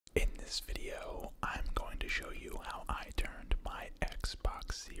In this video, I'm going to show you how I turned my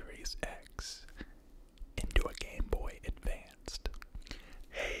Xbox Series X into a Game Boy Advanced.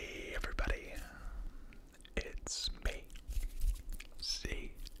 Hey everybody, it's me,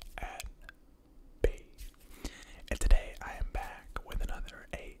 CNB, and today I am back with another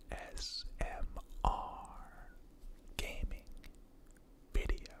ASMR gaming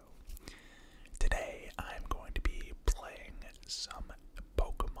video. Today I'm going to be playing some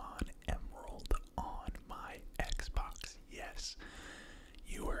Pokemon Emerald on my Xbox. Yes,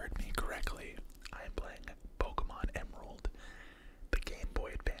 you heard me correctly. I am playing Pokemon Emerald, the Game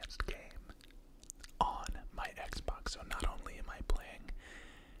Boy Advanced game, on my Xbox. So not only am I playing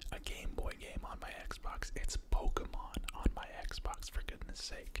a Game Boy game on my Xbox, it's Pokemon on my Xbox, for goodness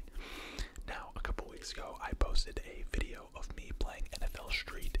sake. Now, a couple weeks ago, I posted a video of me playing NFL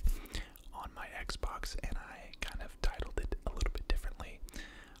Street on my Xbox, and I kind of titled it a little bit differently.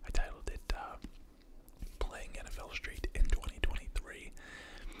 I titled it Playing NFL Street in 2023,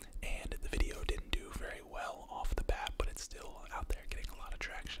 and the video didn't do very well off the bat, but it's still out there getting a lot of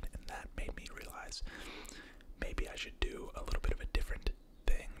traction, and that made me realize maybe I should do a little bit of a different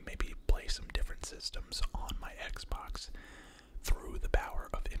thing, maybe play some different systems on my Xbox through the power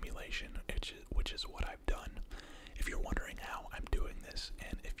of emulation, which is what I've done. If you're wondering how I'm doing this,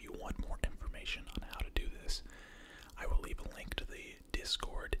 and if you want more information on how to do this, I will leave a link to the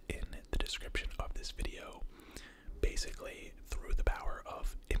Discord in the description of this video. Basically, through the power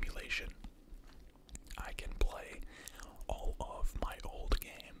of emulation, I can play all of my old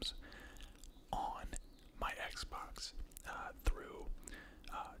games on my Xbox through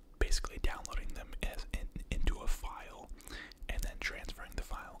basically downloading them into a file and then transferring the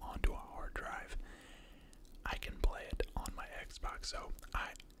file onto a hard drive. I can play it on my Xbox, so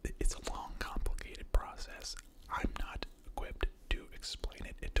it's a long, complicated process. I'm not equipped to explain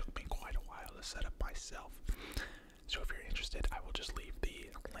it. It took me quite a while to set up myself. So if you're interested, I will just leave the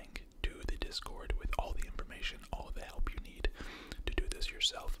link to the Discord with all the information, all of the help you need to do this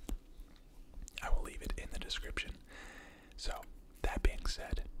yourself. I will leave it in the description. So, that being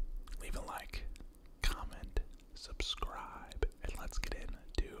said, leave a like, comment, subscribe, and let's get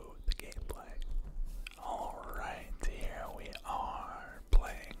into the gameplay. Alright, here we are,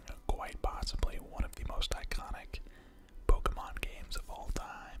 playing quite possibly one of the most iconic Pokemon games of all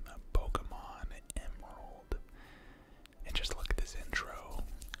time, Pokemon Emerald. And just look at this intro.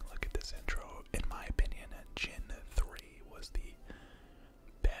 Look at this intro. In my opinion, Gen 3 was the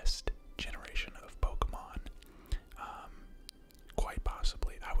best generation of Pokemon. Quite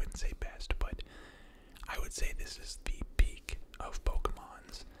possibly, I wouldn't say best, but I would say this is the peak of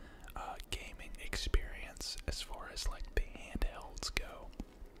Pokemon's gaming experience as far as like the handhelds go.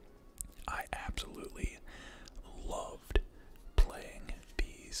 I absolutely loved playing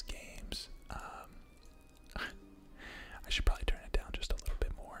these games. I should probably turn it down just a little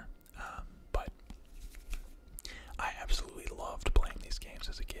bit more, but I absolutely loved playing these games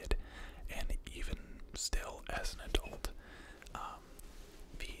as a kid, and even still as an adult.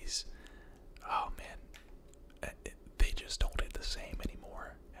 Oh man, they just don't hit the same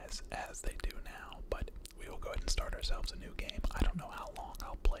anymore as they do now, but we will go ahead and start ourselves a new game. I don't know how long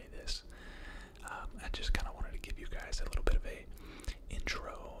I'll play this. I just kind of wanted to give you guys a little bit of a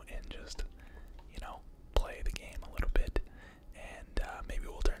intro and just, play the game a little bit, and maybe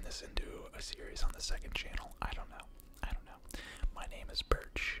we'll turn this into a series on the second channel. I don't know. My name is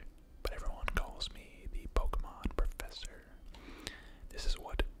Birch, but everyone calls me the Pokemon Professor. This is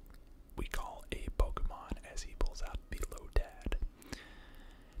what we call a Pokemon as he pulls out the Lotad.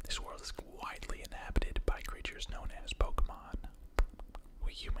 This world is widely inhabited by creatures known as Pokemon.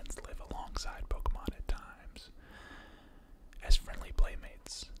 We humans live alongside Pokemon at times as friendly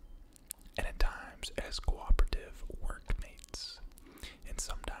playmates, and at times as cooperative workmates, and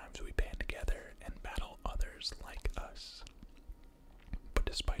sometimes we band together and battle others like us. But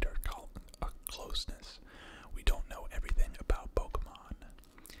despite our closeness, we don't know everything about Pokemon.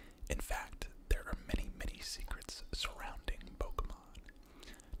 In fact, there are many, many secrets surrounding Pokemon.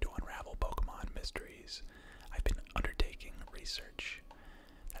 To unravel Pokemon mysteries, I've been undertaking research.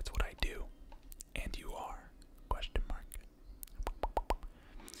 That's what I do. And you are? Question mark.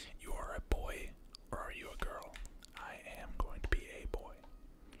 You are a boy, or are you a girl? I am going to be a boy.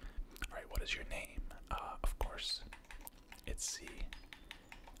 Alright, what is your name? Of course, it's CNB.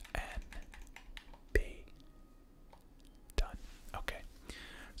 Done. Okay.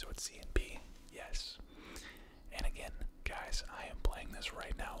 So it's CNB, yes. And again, guys, I am playing this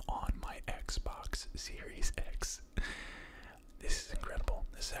right now on my Xbox Series X. This is incredible.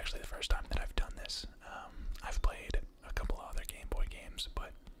 This is actually the first time that I've done this. I've played a couple other Game Boy games,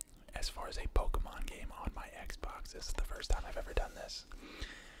 but as far as a Pokemon game on my Xbox. This is the first time I've ever done this.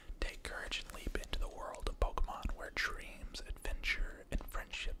 Take courage and leap into the world of Pokemon where dreams, adventure, and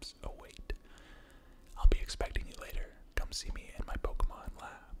friendships await. I'll be expecting you later. Come see me in my Pokemon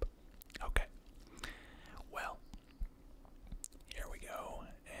lab. Okay. Well, here we go,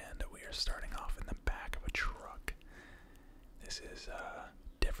 and we are starting off in the back of a truck. This is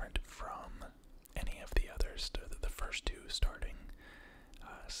different from any of the others. The first two starting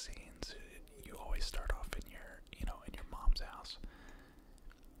scenes, you always start off in in your mom's house.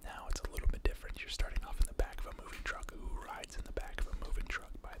 Now it's a little bit different. You're starting off in the back of a moving truck. Who rides in the back of a moving truck,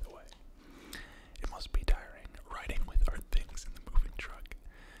 by the way? It must be tiring riding with our things in the moving truck.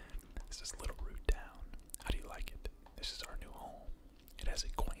 This is a little route down. How do you like it? This is our new home. It has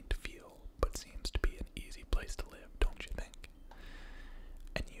a quaint feel, but seems to be an easy place to live, don't you think?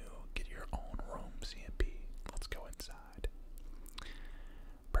 And you get your own room, CMP. Let's go inside.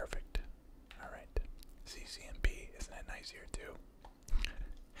 Perfect. Alright. See, CMP, isn't it nice here too?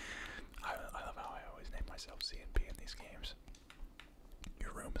 I love how I always name myself CMP in these games.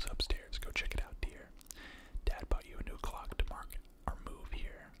 Your room is upstairs. Go check it out, dear. Dad bought you a new clock to mark our move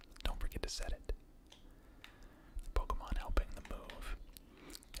here. Don't forget to set it. Pokemon helping the move.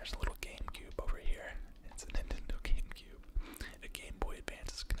 There's a little GameCube over here. It's a Nintendo GameCube. A Game Boy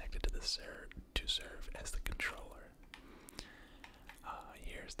Advance is connected to the to serve as the controller.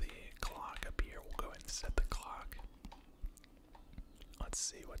 Here's the clock up here. We'll go ahead and set the clock. Let's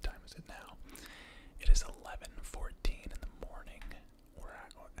see, what time is it now? It is 11:14 in the morning. We're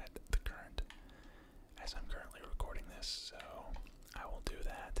at the current, as I'm currently recording this, so I will do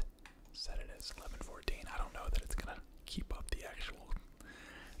that. Set it as 11:14. I don't know that it's gonna keep up the actual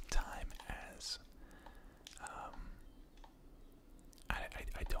time as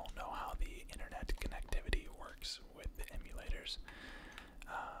I don't know how the internet connectivity works with the emulators.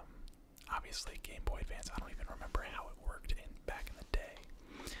 Obviously Game Boy Advance, I don't even remember how it worked back in the day.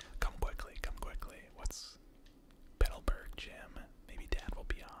 Come quickly, come quickly. What's Petalburg Gym? Maybe Dad will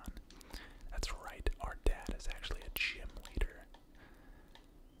be on. That's right, our dad is actually a gym leader.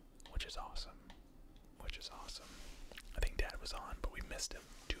 Which is awesome. Which is awesome. I think Dad was on, but we missed him.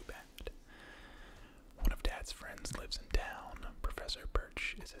 Too bad. One of Dad's friends lives in town. Professor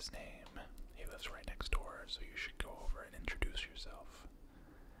Birch is his name. He lives right next door, so you should go over and introduce yourself.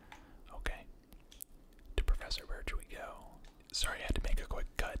 Okay. To Professor Birch we go. Sorry, I had to make a quick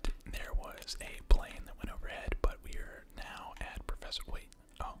cut. There was a plane that went overhead, but we are now at Professor... Wait.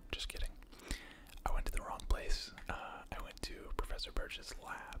 Oh, just kidding. I went to the wrong place. I went to Professor Birch's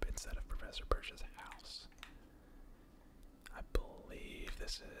lab instead of Professor Birch's house. I believe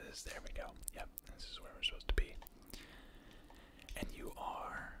this is... There we go. Yep, this is where we're supposed to be. And you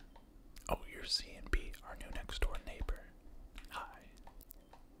are... Oh, you're C&B, our new next-door neighbor. Hi.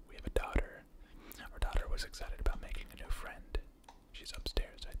 We have a daughter. Our daughter was excited about making a new friend. She's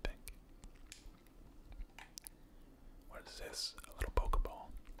upstairs, I think. What is this? A little Pokeball.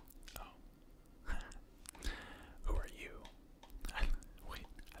 Oh. Who are you? Wait,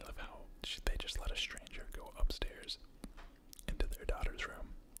 I love how they just let a stranger go upstairs into their daughter's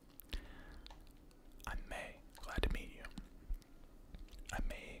room. I'm May. Glad to meet you. I'm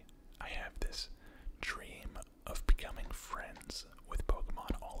May. I have this dream of becoming friends with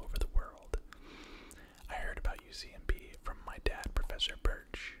Pokemon all over the world. I heard about UCMB from my dad, Professor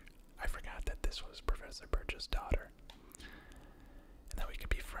Birch. I forgot that this was Professor Birch's daughter. And that we could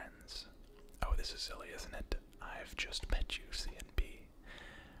be friends. Oh, this is silly, isn't it? I've just met you, CNB.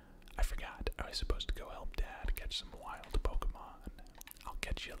 I forgot. I was supposed to go help Dad catch some wild Pokemon. I'll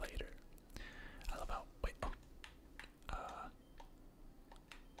catch you later. I love how... Wait, oh.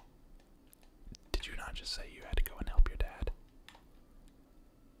 Did you not just say you had to go and help your dad?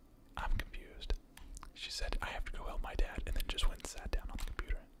 I'm confused. She said, I have to go help my dad, and then just went and sat down on the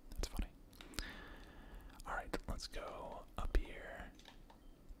computer. That's funny. Alright, let's go up here.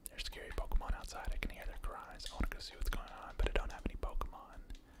 There's scary Pokemon outside. I can hear their cries. I want to go see what's going on, but I don't have any Pokemon.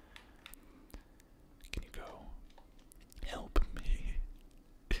 Can you go help me?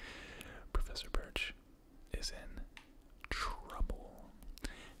 Professor Birch is in trouble.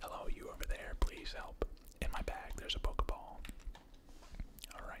 Hello, you over there. Please help. In my bag, there's a Pokeball.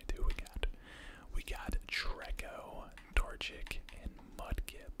 Alright, who we got? We got Treecko, Torchic, and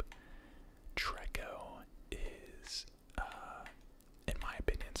Mudkip. Treecko is, in my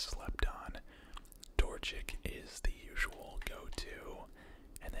opinion, slept on. Torchic is the usual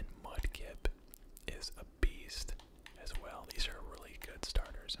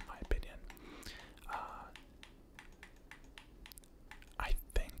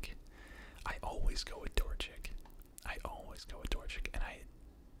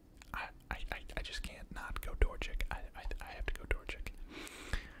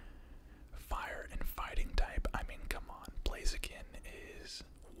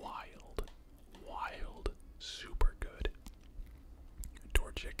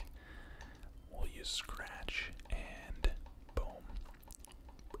Torchic. We'll use Scratch and boom.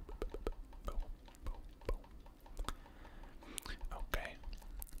 Boom, boom, boom. Okay.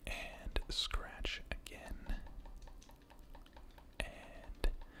 And Scratch again. And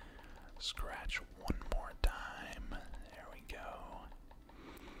Scratch one more time. There we go.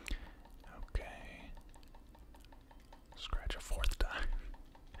 Okay. Scratch a fourth time.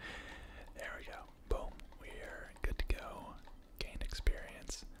 There we go. Boom. We're good to go. Gained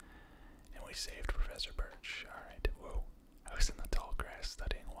experience. And we saved Professor Birch. Alright. Whoa. I was in the tall grass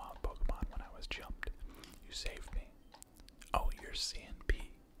studying wild Pokemon when I was jumped. You saved me. Oh, you're CNP.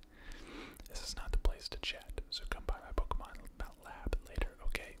 This is not the place to chat, so come by my Pokemon lab later.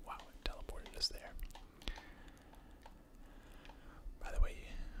 Okay, wow, it teleported us there. By the way,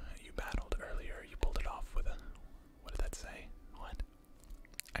 you battled earlier. You pulled it off with a... What did that say? What?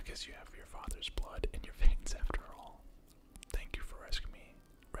 I guess you have your father's blood in your veins after all. Thank you for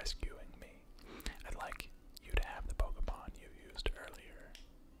rescuing me. I'd like you to have the Pokemon you used earlier.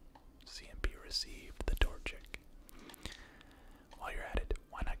 CMP received the Torchic. While you're at it,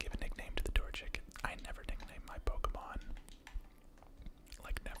 why not give a nickname to the Torchic? I never nickname my Pokemon.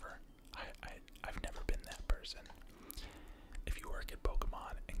 Like never. I've never been that person. If you work at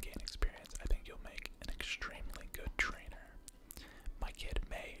Pokemon and gain experience, I think you'll make an extremely good trainer. My kid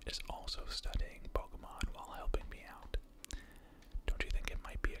May is also studying Pokemon while helping me out. Don't you think it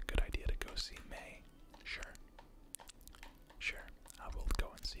might be a good idea to go see May? Sure. Sure, I will go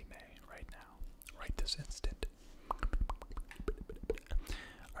and see May right now. Right this instant.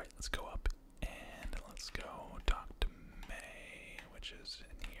 Alright, let's go up and let's go talk to May, which is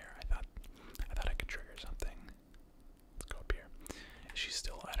in here. I thought I could trigger something. Let's go up here. Is she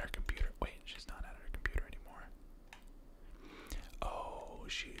still at her computer? Wait, she's not at her computer anymore. Oh,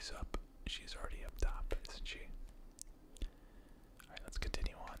 she's up. She's already up top, isn't she? Alright, let's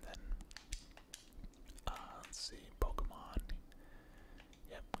continue on then. Let's see, Pokemon.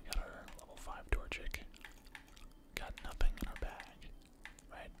 Yep, we got our level 5 Torchic. Got nothing in our bag.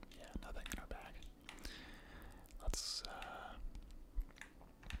 Right? Yeah, nothing in our bag.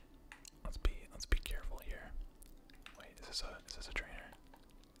 Let's be careful here. Wait, is this a trainer?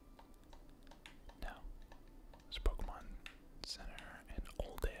 No. There's a Pokemon Center in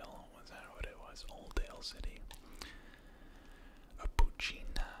Oldale. Was that what it was? Oldale City. A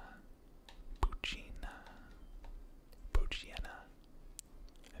Poochyena.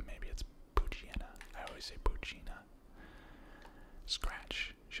 And maybe it's Poochyena. I always say Poochyena.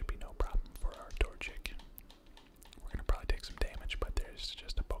 Scratch should be no problem for our Torchic. We're gonna probably take some damage, but there's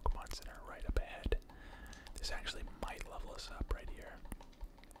just a Pokemon Center right up ahead. This actually might level us up right here.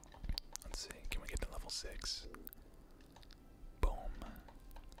 Let's see, can we get to level 6? Boom.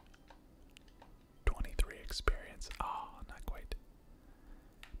 23 experience. Oh, not quite.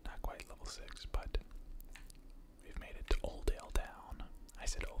 Not quite level 6, but we've made it to Oldale Town. I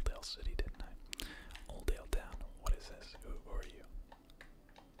said Oldale City, didn't I? Oldale Town. What is this? Who are you?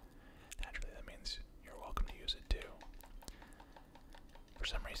 Naturally, that means you're welcome to use it too. For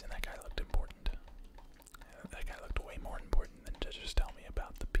some reason, that guy looked important. That guy looked way more important than to just tell me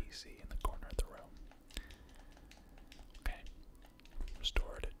about the PC in the corner of the room. Okay.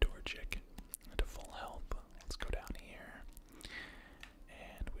 Restored Torchic to full health. Let's go down here.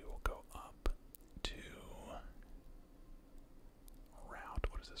 And we will go up to route.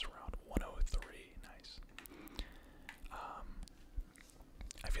 What is this route? 103. Nice.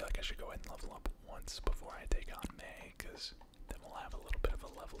 I feel like I should go ahead and level up once before I take on May, because then we'll have a little bit of a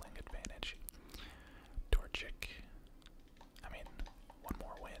leveling advantage. Torchic. I mean, one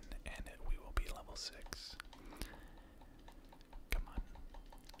more win, and we will be level 6. Come on.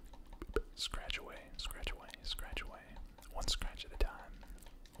 Scratch away, scratch away, scratch away. One scratch at a time.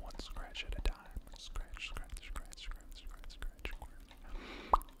 One scratch at a time. Scratch, scratch, scratch, scratch, scratch, scratch.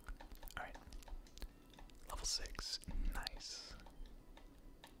 Alright. Level 6. Nice.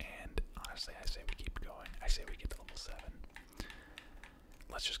 And honestly, I say we keep going. I say we get to level 7.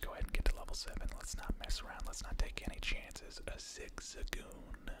 Let's just go ahead and get to level 7. Let's not mess around. Let's not take any chances. A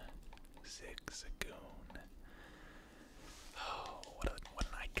Zigzagoon. Zigzagoon. Oh, what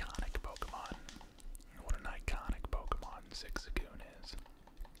an iconic Pokemon. What an iconic Pokemon Zigzagoon is.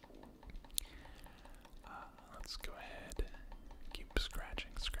 Let's go ahead. Keep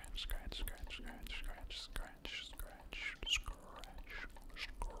scratching. Scratch, scratch, scratch, scratch, scratch, scratch, scratch, scratch,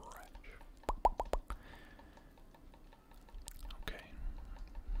 scratch. Okay.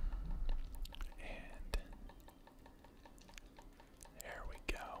 And there we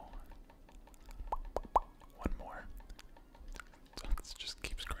go.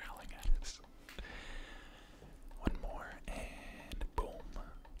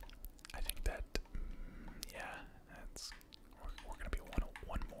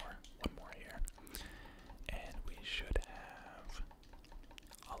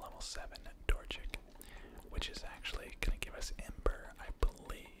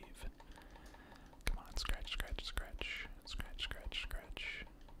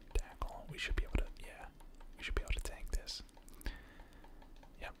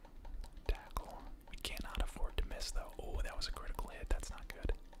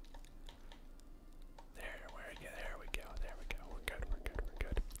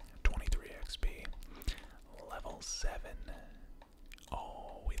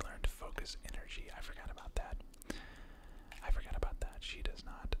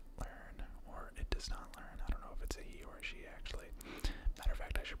 actually. Matter of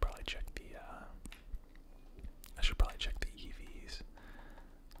fact, I should probably check the EVs.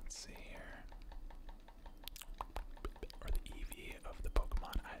 Let's see here. Or the EV of the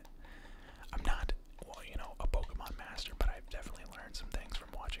Pokemon. I'm not, well, you know, a Pokemon master, but I've definitely learned some things from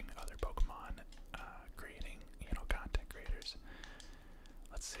watching other Pokemon creating, you know, content creators.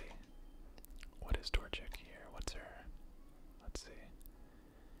 Let's see. What is Torchic here? What's her? Let's see.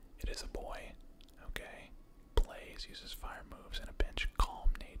 It is a boy. Okay. Blaze uses fire moves and a bench calm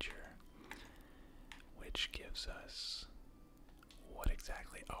nature. Which gives us what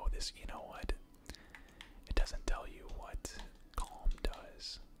exactly? Oh, this, you know what? It doesn't tell you what calm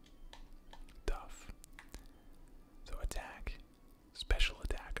does. Tough. So attack. Special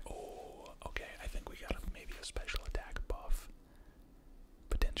attack. Oh, okay. I think we got maybe a special attack buff.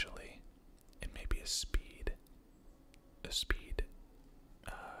 Potentially. And maybe a speed.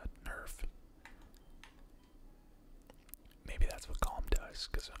 Nerf. Maybe that's what calm does,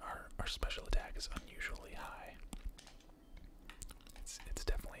 because our special attack is unusually high. It's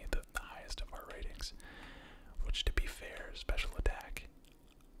definitely the highest of our ratings. Which, to be fair, special attack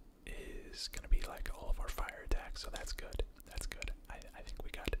is gonna be like all of our fire attacks, so that's good. That's good. I think we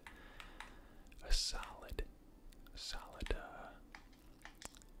got a solid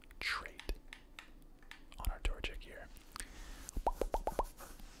trait on our Torchic here.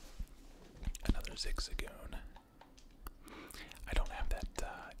 Another Zigzagoon. I don't have that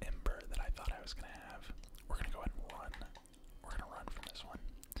Ember that I thought I was gonna have. We're gonna go ahead and run. We're gonna run from this one.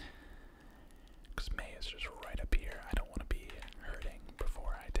 Because May is just right up here. I don't want to be hurting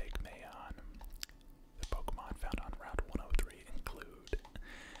before I take May on. The Pokemon found on Route 103 include.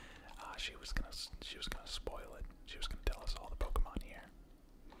 She was gonna spoil it. She was gonna tell us all the Pokemon here.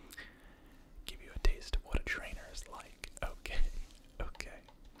 Give you a taste of what a trainer is like. Okay. Okay.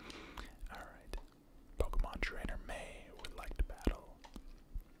 Alright. Pokemon trainer May would like to battle.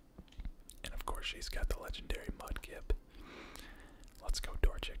 And of course she's got the legendary Mudkip. Let's go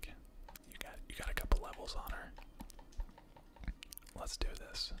Torchic. You got a couple levels on her. Let's do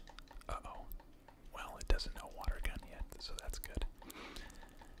this. Uh-oh. Well, it doesn't know water gun yet, so that's good.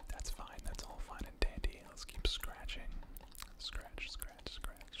 That's fine. That's all fine and dandy. Let's keep scratching. Scratch, scratch,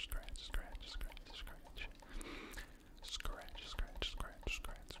 scratch, scratch, scratch, scratch, scratch. Scratch, scratch, scratch,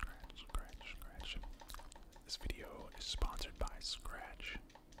 scratch, scratch, scratch, scratch. This video is sponsored by Scratch.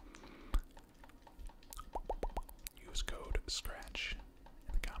 Use code SCRATCH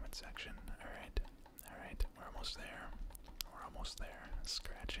in the comment section. Alright. Alright. We're almost there. We're almost there.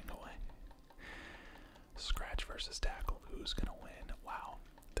 Scratching away. Scratch versus Tackle. Who's gonna win? Wow.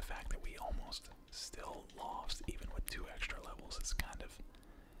 The fact that we almost still lost, even with 2 extra levels, is kind of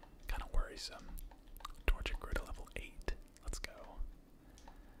worrisome. Torchic grew to level 8. Let's go.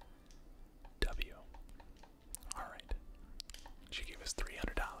 W. Alright. She gave us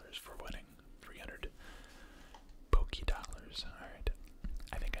 $300 for winning. 300 Poké dollars. Alright.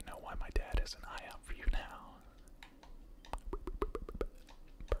 I think I know why my dad has an eye out for you now.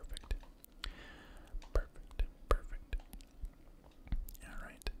 Perfect. Perfect. Perfect.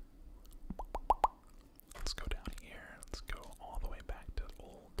 Alright. Let's go down here. Let's go all the way back to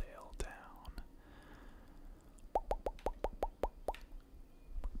Old Dale Town.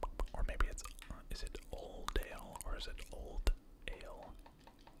 Or maybe it's, is it Old Dale or is it Old Ale?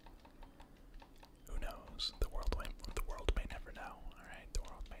 Who knows? The world may never know. Alright, the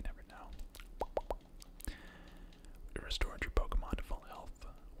world may never know. We restored your Pokemon to full health.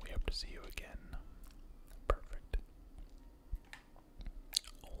 We hope to see you again. Perfect.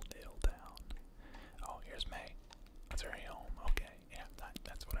 Old Dale Town. Oh, here's May. Let's hurry home. Okay, yeah,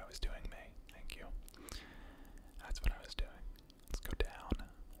 that's what I was doing, May. Thank you. That's what I was doing. Let's go down.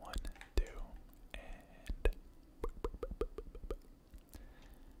 1, 2, and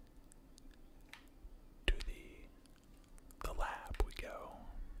to the lab we go.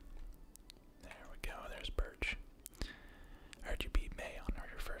 There we go. There's Birch. I heard you beat May on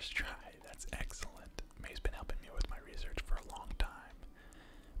your first try. That's excellent. May's been helping me with my research for a long time.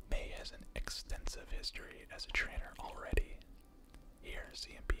 May has an extensive history as a trainer already. Here,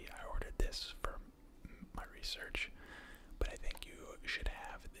 CMP, I ordered this for my research, but I think you should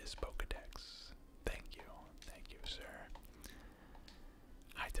have this Pokedex. Thank you, sir.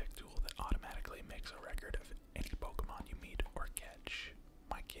 High-tech tool that automatically makes a record of any Pokemon you meet or catch.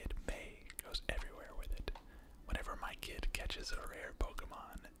 My kid May goes everywhere with it. Whenever my kid catches a rare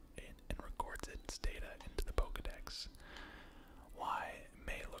Pokemon and records its data into the Pokedex, why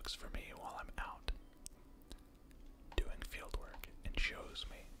May looks for me while I'm out doing fieldwork and shows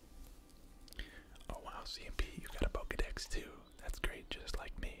me. Oh wow, CMP, you got a Pokedex too. That's great, just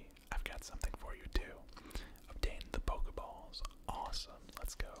like me. I've got something for you too. Obtain the Pokeball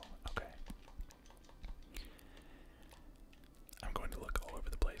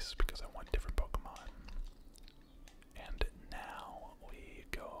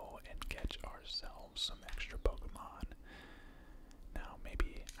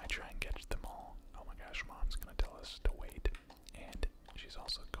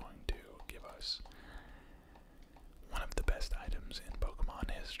course, one of the best items in Pokemon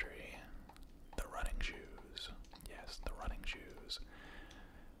history, the running shoes. Yes, the running shoes.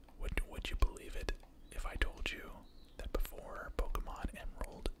 Would you believe it if I told you that before Pokemon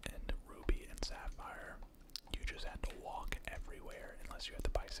Emerald and Ruby and Sapphire, you just had to walk everywhere unless you had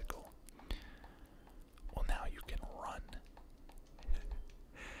the bicycle? Well, now you can run.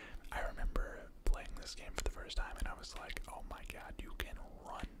 I remember playing this game for the first time and I was like, oh my god, you can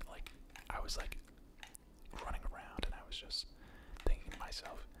run. Like, I was like running around and I was just thinking to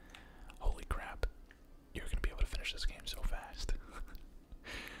myself, holy crap, you're gonna be able to finish this game so fast.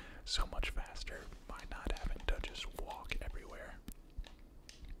 So much faster by not having to just walk everywhere.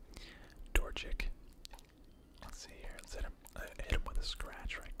 Torchic. Let's see here. Let's hit him with a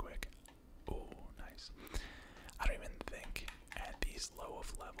scratch right quick. Ooh, nice. I don't even think at these low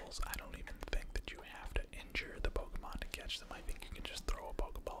of levels, I don't even think that you have to injure the Pokemon to catch them. I think you can just throw a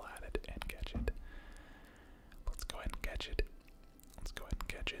Pokeball at it and catch it. Let's go ahead and catch it. Let's go ahead and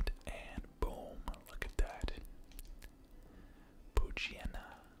catch it. And boom. Look at that. Poochyena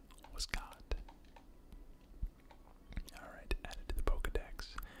was caught. Alright, added to the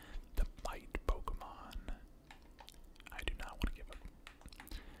Pokedex. The Bite Pokemon. I do not want to give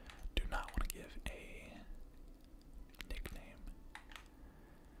a nickname.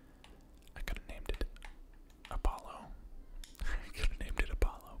 I could have named it Apollo.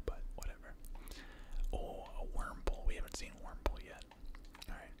 But whatever. Oh, a Wurmple. We haven't seen Wurmple yet.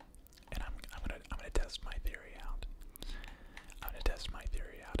 Alright. And I'm gonna test my theory out.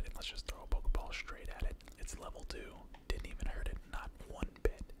 And let's just throw a Pokeball straight at it. It's level 2. Didn't even hurt it. Not one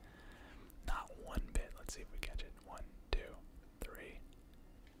bit. Not one bit. Let's see if we catch it. 1, 2, 3.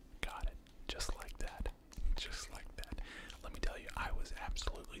 Got it. Just like that. Just like that. Let me tell you, I was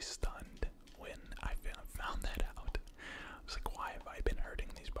absolutely stunned when I found that out. I was like, why have I been hurting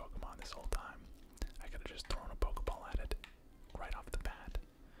these Pokemon this whole time? I could have just thrown a Pokeball at it right off the bat.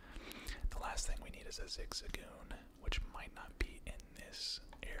 The last thing we need is a Zigzagoon, which might not be in this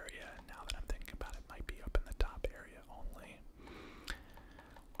area. Now that I'm thinking about it, might be up in the top area only.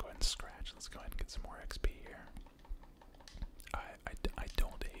 Go ahead and scratch. Let's go ahead and get some more XP here. I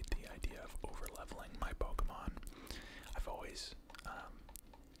don't hate the idea of over-leveling my Pokemon. I've always,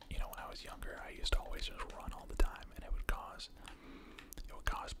 when I was younger, I used to always just run all the time, and it would cause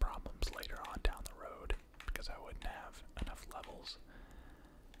problems later on down the road because I wouldn't have enough levels,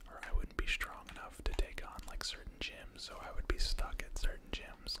 or I wouldn't be strong enough to take on like certain gyms, so I would be stuck at certain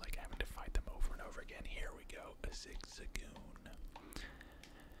gyms, like having to fight them over and over again. Here we go, a Zigzagoon.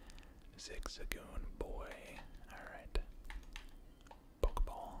 Zigzagoon boy. Alright.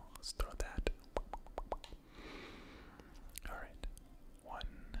 Pokeball. Let's throw that. Alright. 1,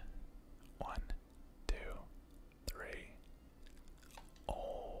 2, 3. Oh,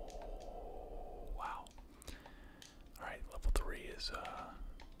 wow. Alright, level 3 is,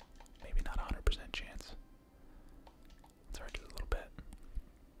 maybe not 100% chance. Let's hurt it a little bit.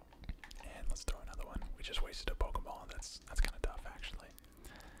 And let's throw another one. We just wasted a Pokeball. That's kind of tough, actually.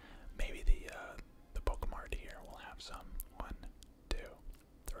 Maybe the Pokemart here will have some. 1, 2,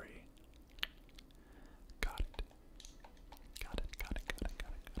 3. Got it.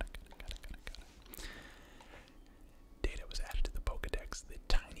 Data was added to the Pokedex. The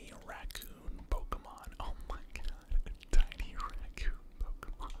tiny raccoon Pokemon. Oh my god. Tiny raccoon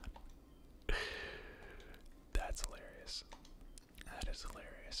Pokemon. That's hilarious. That is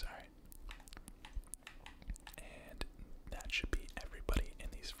hilarious. Alright. And that should be everybody in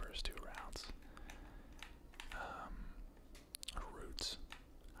these first 2 rounds. Roots.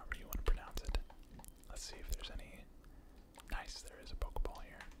 However you want to pronounce it. Let's see if there's any. Nice, there is a Pokeball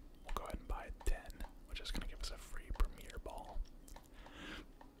here. We'll go ahead and buy 10, which is going to give us a free Premier Ball.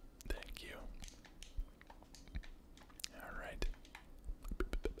 Thank you. Alright.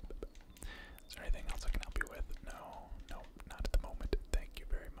 Is there anything else I can help you with? No, not at the moment. Thank you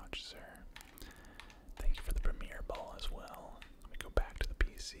very much, sir. Thank you for the Premier Ball as well. Let me go back to the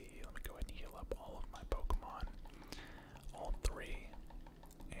PC. Let me go ahead and heal up all of my Pokemon. All 3.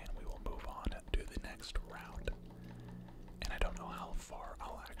 And we will move on to the next round. And I don't know how far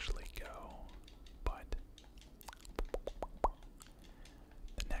I'll actually go, but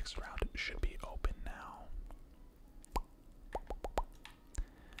the next round should be open now.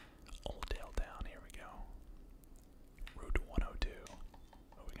 Old Dale Down, here we go. Route 102.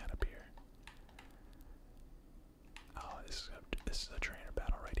 What we got up here? Oh, this is a trainer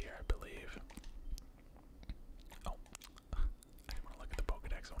battle right here, I believe. Oh, I want to look at the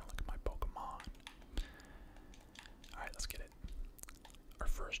Pokedex. I want to look at my Pokemon. Alright, let's get it. Our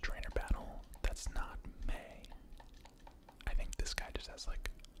first trainer battle. That's not May. I think this guy just has like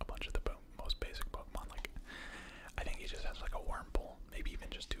a bunch of the most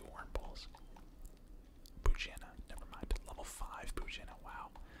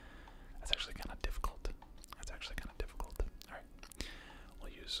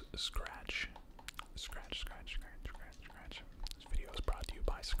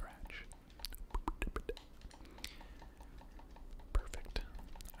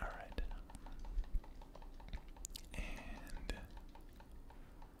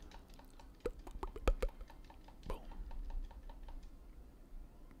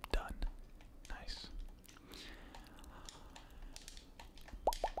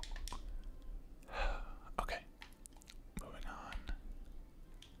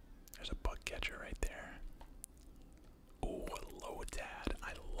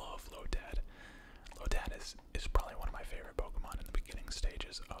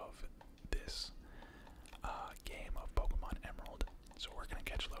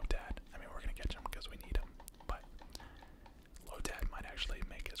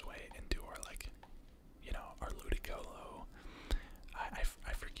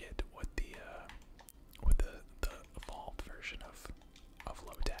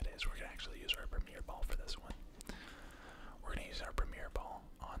Premier Ball for this one. We're gonna use our Premier Ball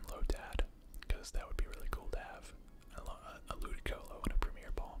on Lotad, because that would be really cool to have a Ludicolo and a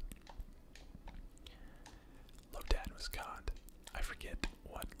Premier Ball. Lotad was caught. I forget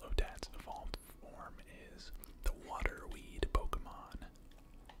what Lotad's evolved form is. The water weed Pokemon.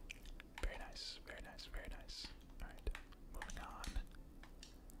 Very nice, very nice, very nice. Alright, moving on.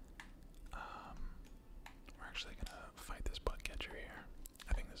 We're actually gonna fight this bug catcher here.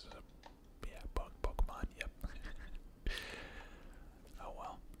 I think this is a bug Pokemon, yep. Oh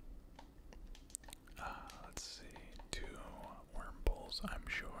well. Let's see. 2 Wormples, I'm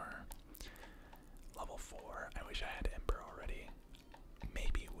sure. Level 4. I wish I had Ember already.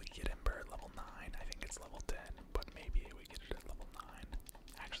 Maybe we get Ember at level 9. I think it's level 10, but maybe we get it at level 9.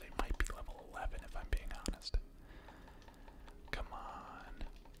 Actually, it might be level 11 if I'm being honest. Come on.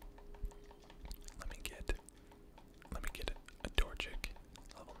 Let me get a Dorchic.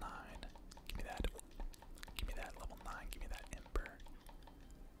 Level 9. Give me that. Give me that level 9. Give me that Ember.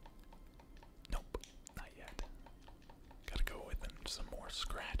 Nope, not yet. Gotta go with some more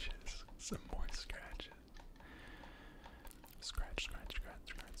scratches. Some more scratches. Scratch, scratch, scratch,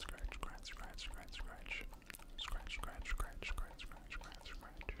 scratch, scratch, scratch, scratch, scratch, scratch. Scratch, scratch, scratch, scratch, scratch, scratch,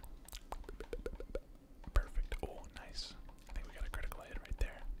 scratch. Perfect. Oh, nice. I think we got a critical hit right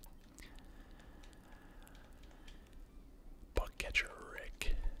there. Bug catcher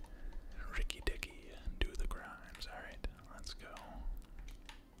Rick. Ricky Dicky. Do the grimes. Alright, let's go.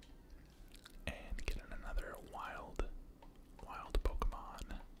 And get in another wild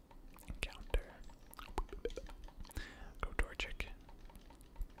Pokemon encounter. Go Torchic.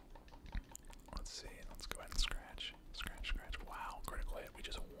 Let's see, let's go ahead and scratch. Scratch, scratch. Wow, critical hit. We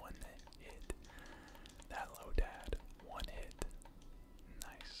just one hit. That Lotad. One hit.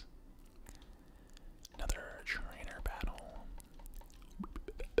 Nice. Another trainer battle.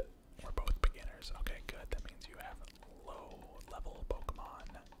 We're both beginners. Okay, good. That means you have low level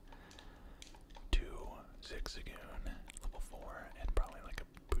Pokemon. 2 Zigzagoon, level 4, and probably like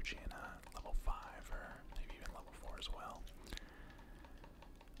a Poochyena, level 5, or maybe even level 4 as well.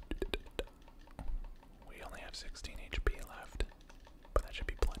 We only have 16 HP left, but that should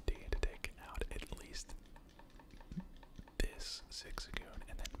be plenty to take out at least this Zigzagoon,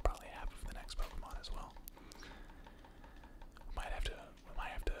 and then probably half of the next Pokemon as well. We might have to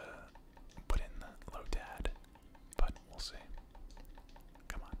put in the Lotad, but we'll see.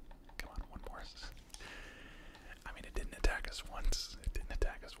 Come on, one more. I mean, it didn't attack us once. It didn't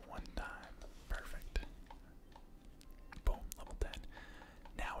attack us one time. Perfect. Boom, level 10.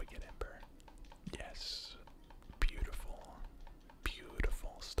 Now we get Ember. Yes. Beautiful.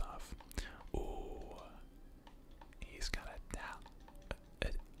 Beautiful stuff. Ooh. He's got a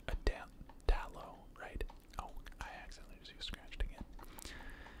Tallow, right? Oh, I accidentally just used scratched again.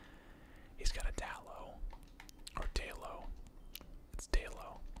 He's got a Tallow. Or Talo. It's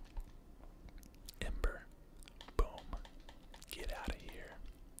Talo. Ember. Boom. Get out of here.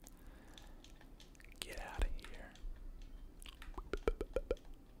 Get out of here.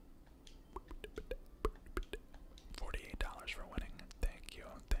 $48 for winning. Thank you,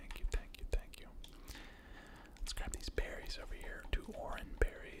 thank you, thank you, thank you. Let's grab these berries over here. 2 orange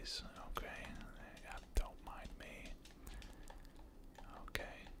berries. Okay. Don't mind me.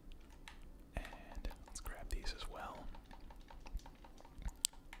 Okay. And let's grab these as well.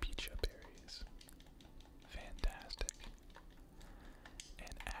 Pecha berries. Fantastic.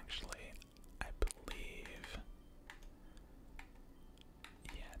 And actually, I believe,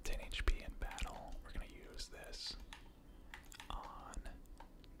 yeah, 10 HP in battle. We're gonna use this on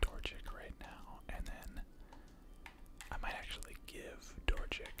Dorchic right now, and then I might actually give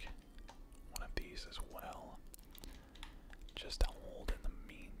Dorchic one of these as well, just to hold in the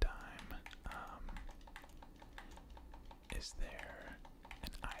meantime. Is there an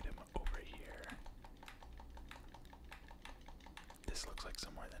item over here? This looks like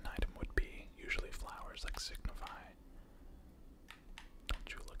somewhere an item would be. Usually flowers like signify. Don't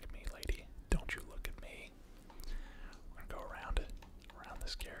you look at me, lady. Don't you look at me. We're gonna go around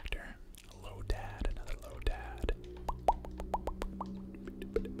this character. A Lotad, another Lotad.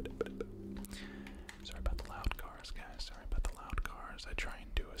 Sorry about the loud cars, guys. Sorry about the loud cars. I try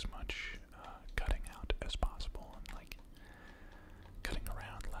and do as much cutting out as possible and like cutting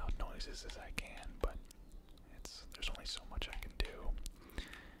around loud noises as I can, but there's only so much I can do.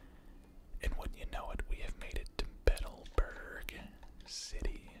 And wouldn't you know it, we have made it to Bettelberg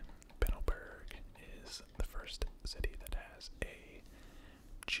City. Bettelberg is the first city that has a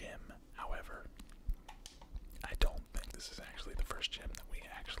gym. However, I don't think this is actually the first gym that we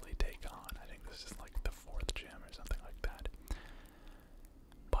actually take on. I think this is like the 4th gym or something like that.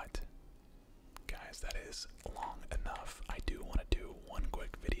 But this long enough, I do want to do one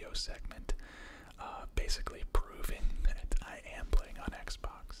quick video segment, basically proving that I am playing on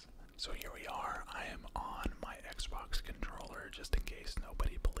Xbox. So here we are. I am on my Xbox controller, just in case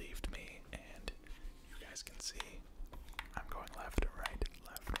nobody believed me, and you guys can see I'm going left,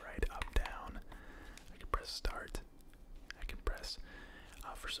 right, up, down. I can press start. I can press,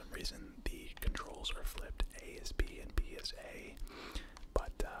 for some reason, the controls are flipped. A is B and B is A.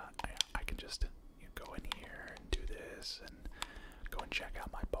 But I can just go in here and do this and go and check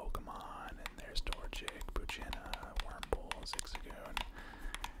out my Pokemon. And there's Torchic, Puchina, Wurmple, Zigzagoon.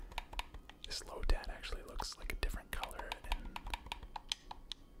 This Lotad actually looks like a different color, and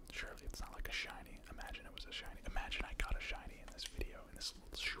surely it's not like a shiny. Imagine it was a shiny. Imagine I got a shiny in this video, in this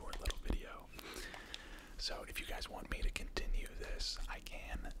short little video. So if you guys want me to continue this, I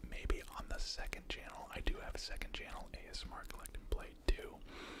can, maybe on the second channel. I do have a second channel, ASMR Collect and Play 2.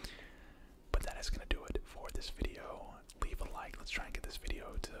 But that is going to do it for this video. Leave a like. Let's try and get this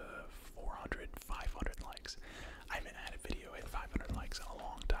video to 400, 500 likes. I haven't had a video hit 500 likes in a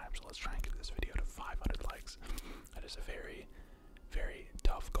long time, so let's try and get this video to 500 likes. That is a very, very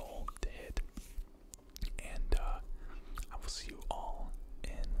tough goal.